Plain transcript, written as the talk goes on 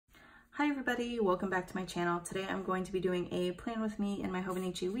Hi everybody, welcome back to my channel. Today I'm going to be doing a plan with me in my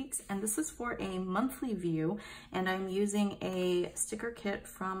Hobonichi weeks, and this is for a monthly view, and I'm using a sticker kit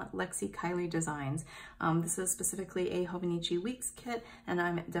from Lexie Kylee Designs. This is specifically a Hobonichi weeks kit, and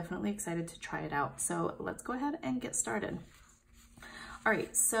I'm definitely excited to try it out. So let's go ahead and get started. All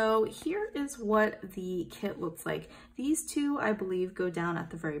right, so here is what the kit looks like. These two, I believe, go down at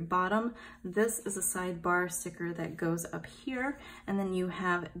the very bottom. This is a sidebar sticker that goes up here, and then you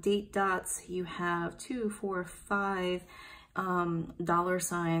have date dots, you have 2, 4, 5 dollar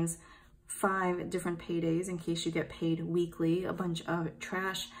signs, 5 different paydays in case you get paid weekly, a bunch of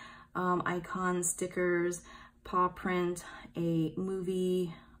trash icon stickers, paw print, a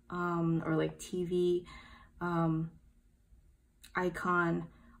movie or like TV icon,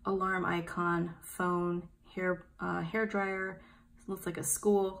 alarm icon, phone, hair dryer, looks like a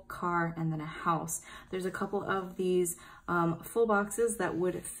school, car, and then a house. There's a couple of these full boxes that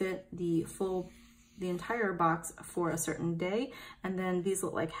would fit the entire box for a certain day, and then these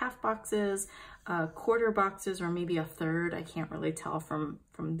look like half boxes, quarter boxes, or maybe a third. I can't really tell from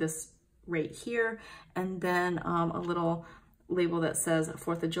this right here. And then a little label that says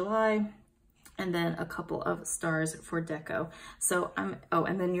 4th of July, and then a couple of stars for deco. So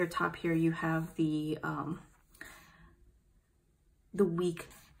and then your top here, you have the week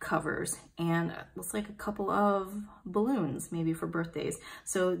covers, and looks like a couple of balloons, maybe for birthdays.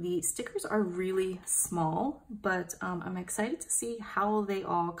 So the stickers are really small, but I'm excited to see how they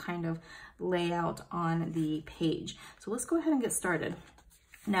all kind of lay out on the page. So let's go ahead and get started.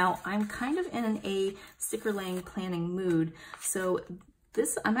 Now, I'm kind of in a sticker laying planning mood, so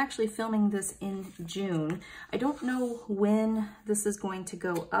I'm actually filming this in June. I don't know when this is going to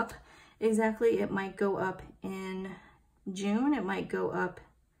go up exactly. It might go up in June. It might go up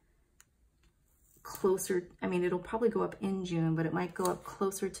closer. I mean, it'll probably go up in June, but it might go up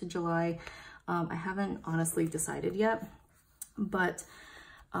closer to July. I haven't honestly decided yet, but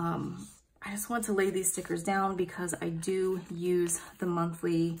I just want to lay these stickers down because I do use the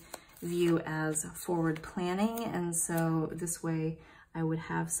monthly view as forward planning. And so this way, I would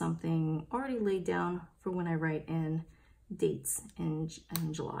have something already laid down for when I write in dates in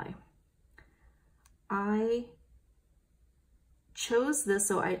July. I chose this,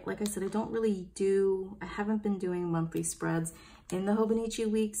 so like I said, I haven't been doing monthly spreads in the Hobonichi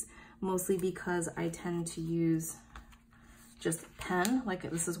weeks, mostly because I tend to use just pen. Like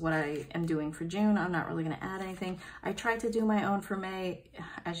this is what I am doing for June. I'm not really gonna add anything. I tried to do my own for May.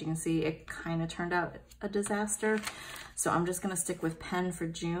 As you can see, it kind of turned out a disaster. So I'm just gonna stick with pen for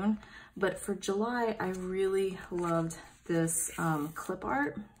June. But for July, I really loved this clip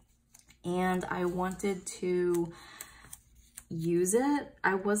art, and I wanted to use it.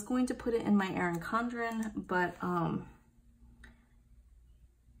 I was going to put it in my Erin Condren, but I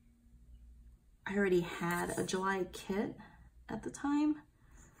already had a July kit at the time.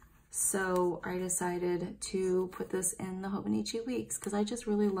 So I decided to put this in the Hobonichi weeks because I just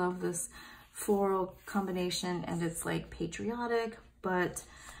really love this floral combination, and it's like patriotic, but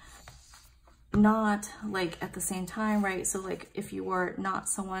not like at the same time, right? So like if you are not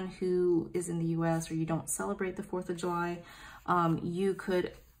someone who is in the US or you don't celebrate the 4th of July, you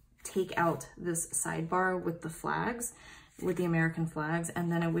could take out this sidebar with the flags, with the American flags,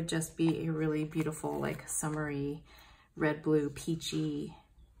 and then it would just be a really beautiful, like summery, red, blue, peachy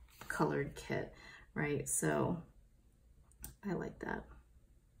colored kit, right? So I like that.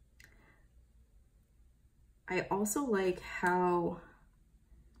 I also like how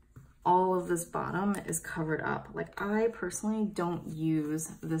all of this bottom is covered up. Like I personally don't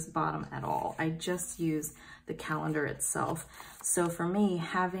use this bottom at all. I just use the calendar itself. So for me,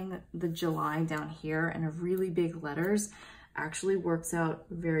 having the July down here and really big letters actually works out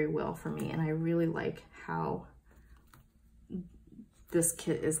very well for me. And I really like how this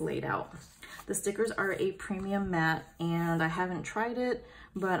kit is laid out. The stickers are a premium matte, and I haven't tried it,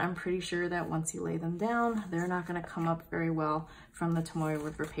 but I'm pretty sure that once you lay them down, they're not gonna come up very well from the Tomoe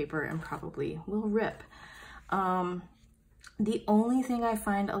River paper and probably will rip. The only thing I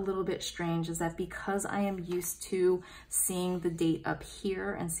find a little bit strange is that because I am used to seeing the date up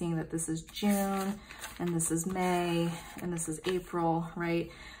here and seeing that this is June and this is May and this is April,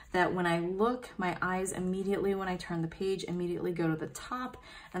 right? That when I look, my eyes immediately, when I turn the page, immediately go to the top,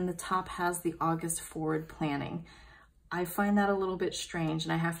 and the top has the August forward planning. I find that a little bit strange,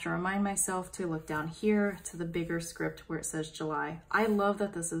 and I have to remind myself to look down here to the bigger script where it says July. I love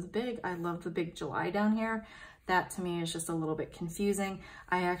that this is big. I love the big July down here. That to me is just a little bit confusing.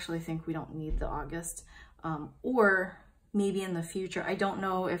 I actually think we don't need the August, or maybe in the future. I don't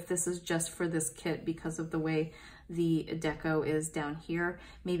know if this is just for this kit because of the way the deco is down here,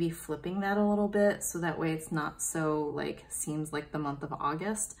 maybe flipping that a little bit so that way it's not so like seems like the month of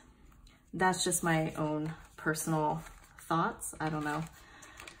August. That's just my own personal thoughts. I don't know.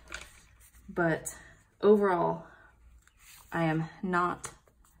 But overall, I am not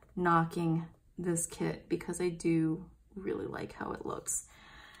knocking this kit because I do really like how it looks.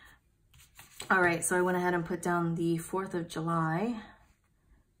 All right, so I went ahead and put down the 4th of July.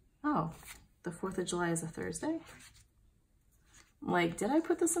 Oh, the 4th of July is a Thursday? Like, did I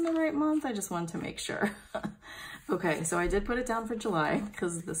put this in the right month? I just wanted to make sure. Okay, so I did put it down for July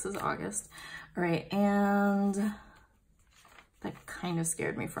because this is August. All right, and that kind of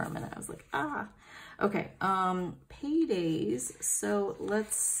scared me for a minute. I was like, ah. Okay, paydays. So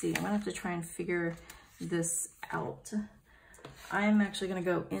let's see, I'm gonna have to try and figure this out. I'm actually gonna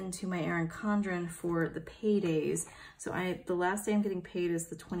go into my Erin Condren for the paydays. So the last day I'm getting paid is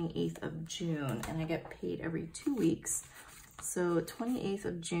the 28th of June, and I get paid every 2 weeks. So 28th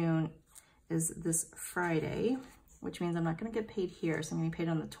of June is this Friday, which means I'm not gonna get paid here. So I'm gonna be paid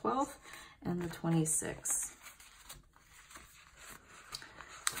on the 12th and the 26th.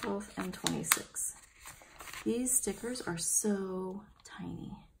 12th and 26th. These stickers are so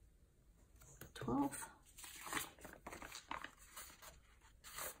tiny. 12th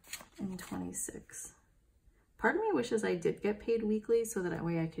and 26. Part of me wishes I did get paid weekly so that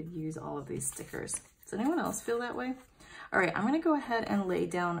way I could use all of these stickers. Does anyone else feel that way? All right, I'm gonna go ahead and lay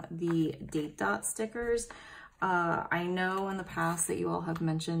down the date dot stickers. I know in the past that you all have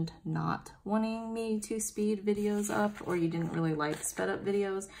mentioned not wanting me to speed videos up, or you didn't really like sped up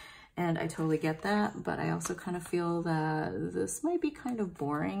videos, and I totally get that, but I also kind of feel that this might be kind of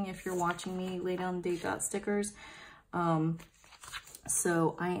boring if you're watching me lay down date dot stickers.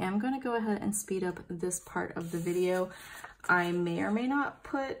 So I am going to go ahead and speed up this part of the video. I may or may not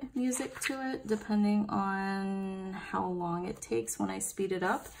put music to it depending on how long it takes when I speed it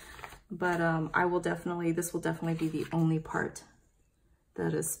up. But this will definitely be the only part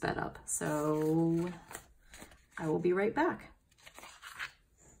that is sped up. So I will be right back.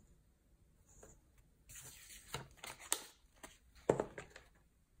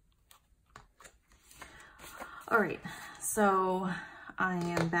 All right, so I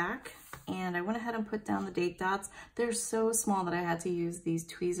am back and I went ahead and put down the date dots. They're so small that I had to use these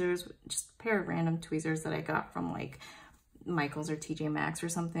tweezers, just a pair of random tweezers that I got from like Michael's or TJ Maxx or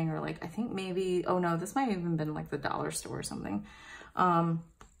something, or like, I think maybe, oh no, this might have even been like the dollar store or something.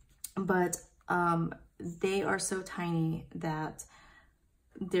 They are so tiny that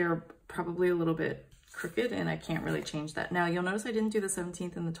they're probably a little bit crooked and I can't really change that. Now you'll notice I didn't do the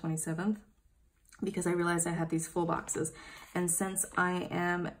 17th and the 27th because I realized I had these full boxes. And since I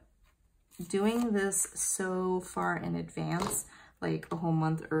am doing this so far in advance, like a whole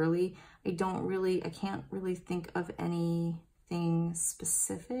month early, I can't really think of anything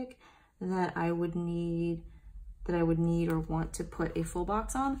specific that I would need or want to put a full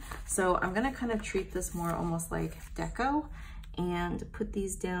box on. So I'm gonna kind of treat this more almost like deco and put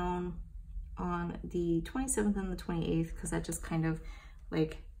these down on the 27th and the 28th because that just kind of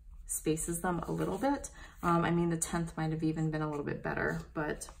like spaces them a little bit. I mean, the 10th might have even been a little bit better,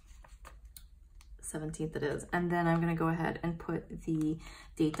 but 17th it is. And then I'm gonna go ahead and put the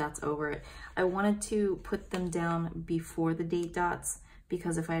date dots over it. I wanted to put them down before the date dots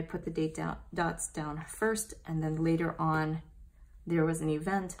because if I had put the date dots down first and then later on there was an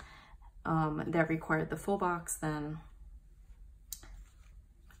event that required the full box, then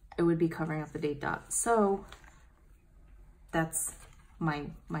it would be covering up the date dot. So that's my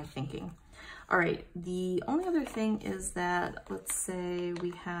thinking. All right, the only other thing is that, let's say we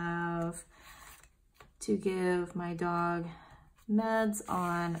have to give my dog meds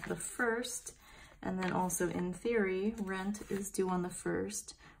on the 1st, and then also in theory, rent is due on the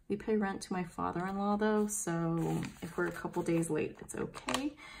 1st. We pay rent to my father-in-law though, so if we're a couple days late, it's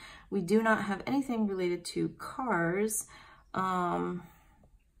okay. We do not have anything related to cars. I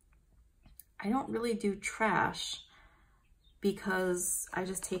don't really do trash because I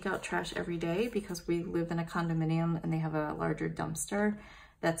just take out trash every day because we live in a condominium and they have a larger dumpster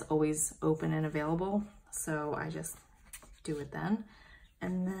that's always open and available. So I just do it then.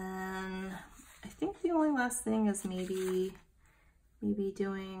 And then I think the only last thing is maybe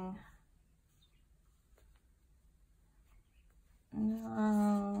doing,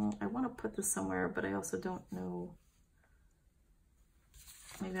 no, I want to put this somewhere, but I also don't know.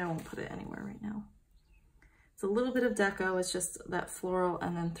 Maybe I won't put it anywhere right now. It's a little bit of deco, it's just that floral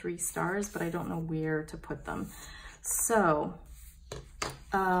and then 3 stars, but I don't know where to put them. So,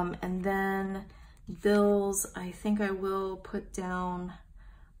 and then bills, I think I will put down,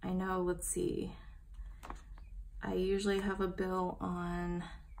 I know, let's see. I usually have a bill on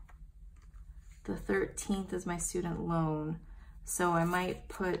the 13th as my student loan. So I might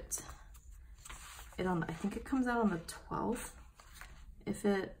put it on, I think it comes out on the 12th. If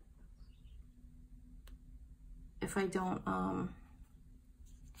I don't,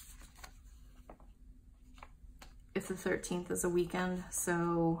 if the 13th is a weekend,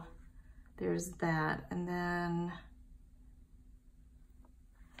 so there's that. And then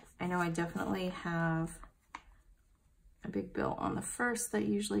I know I definitely have a big bill on the 1st that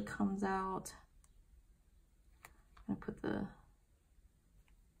usually comes out. I'm gonna put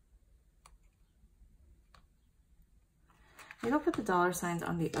maybe I'll put the dollar signs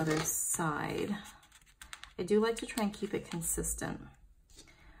on the other side. I do like to try and keep it consistent.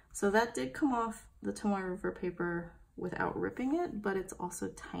 So that did come off the Tomoe River paper without ripping it, but it's also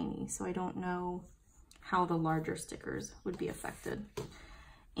tiny, so I don't know how the larger stickers would be affected.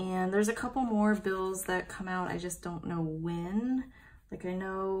 And there's a couple more bills that come out, I just don't know when. Like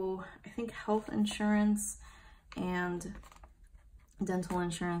I think health insurance and dental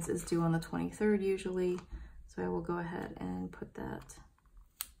insurance is due on the 23rd usually, so I will go ahead and put that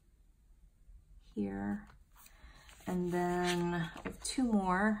here. And then I have 2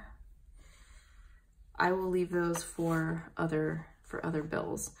 more. I will leave those for other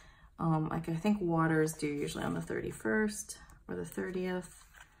bills. Like I think water is due usually on the 31st or the 30th.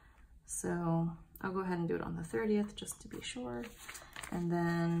 So I'll go ahead and do it on the 30th just to be sure. And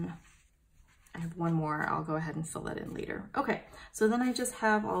then I have 1 more. I'll go ahead and fill that in later. Okay, so then I just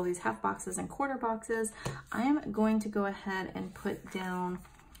have all these half boxes and quarter boxes. I am going to go ahead and put down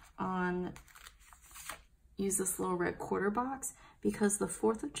use this little red quarter box because the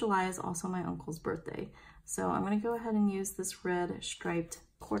 4th of July is also my uncle's birthday. So I'm gonna go ahead and use this red striped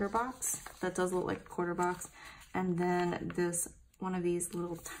quarter box that does look like a quarter box. And then one of these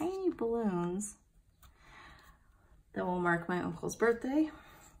little tiny balloons that will mark my uncle's birthday.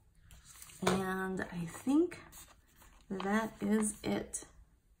 And I think that is it.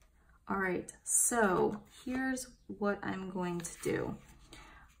 All right, so here's what I'm going to do.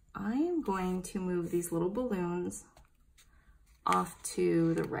 I am going to move these little balloons off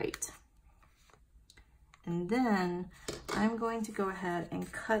to the right. And then I'm going to go ahead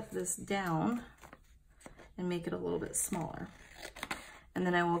and cut this down and make it a little bit smaller. And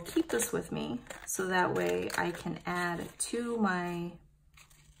then I will keep this with me so that way I can add to my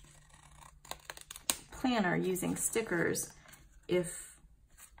planner using stickers if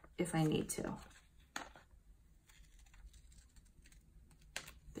I need to.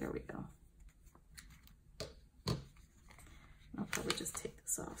 There we go. I'll probably just take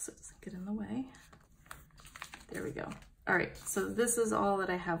this off so it doesn't get in the way. There we go. All right, so this is all that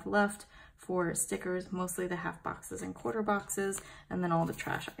I have left for stickers, mostly the half boxes and quarter boxes, and then all the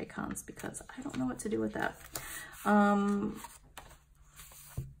trash icons because I don't know what to do with that.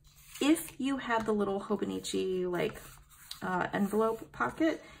 If you had the little Hobonichi like envelope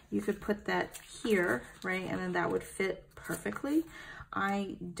pocket, you could put that here, right? And then that would fit perfectly.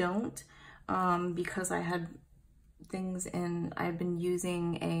 I don't because I had things in, I've been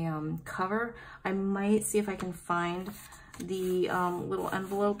using a cover. I might see if I can find the little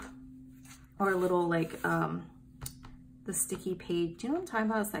envelope or little like the sticky page. Do you know what I'm talking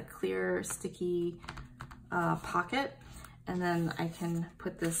about? It's that clear sticky pocket. And then I can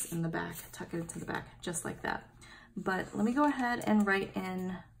put this in the back, tuck it into the back, just like that. But let me go ahead and write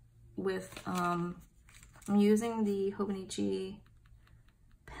in with, I'm using the Hobonichi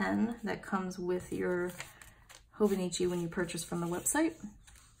pen that comes with your Hobonichi when you purchase from the website.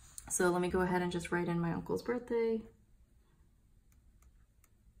 So let me go ahead and just write in my uncle's birthday.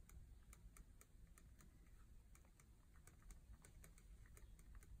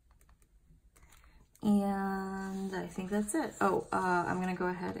 And I think that's it. Oh, I'm gonna go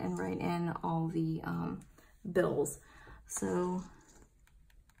ahead and write in all the bills. So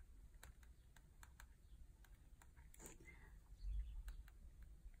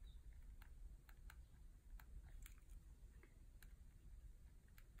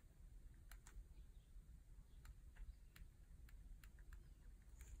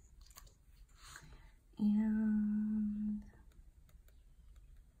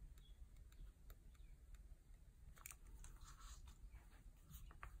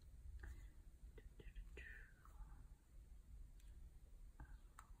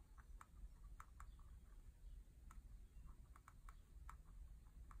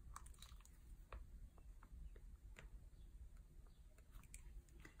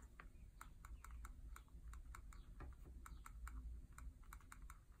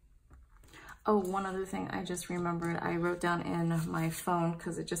Oh, one other thing I just remembered, I wrote down in my phone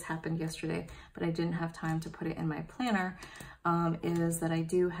because it just happened yesterday, but I didn't have time to put it in my planner, is that I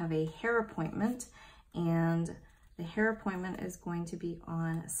do have a hair appointment, and the hair appointment is going to be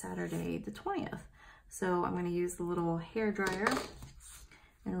on Saturday the 20th. So I'm going to use the little hair dryer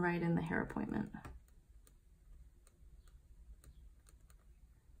and write in the hair appointment.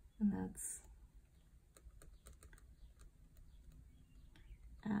 And that's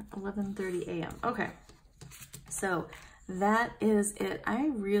at 11:30 a.m. Okay, so that is it. I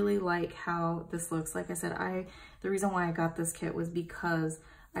really like how this looks. Like I said, the reason why I got this kit was because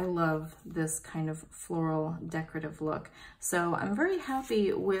I love this kind of floral decorative look. So I'm very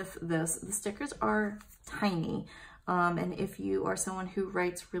happy with this. The stickers are tiny, and if you are someone who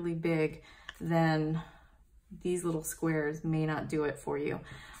writes really big, then these little squares may not do it for you.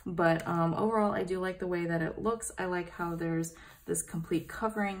 But overall, I do like the way that it looks. I like how there's this complete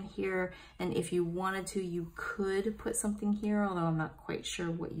covering here. And if you wanted to, you could put something here, although I'm not quite sure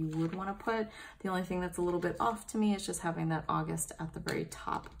what you would want to put. The only thing that's a little bit off to me is just having that August at the very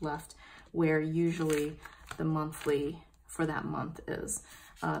top left, where usually the monthly for that month is,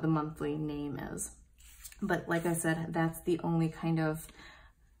 the monthly name is. But like I said, that's the only kind of,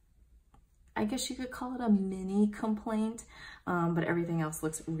 I guess you could call it a mini complaint, but everything else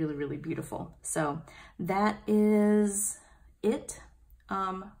looks really, really beautiful. So that is it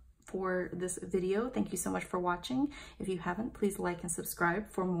for this video. Thank you so much for watching. If you haven't, please like and subscribe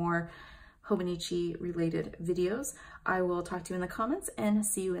for more Hobonichi related videos. I will talk to you in the comments and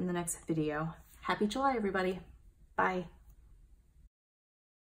see you in the next video. Happy July, everybody. Bye.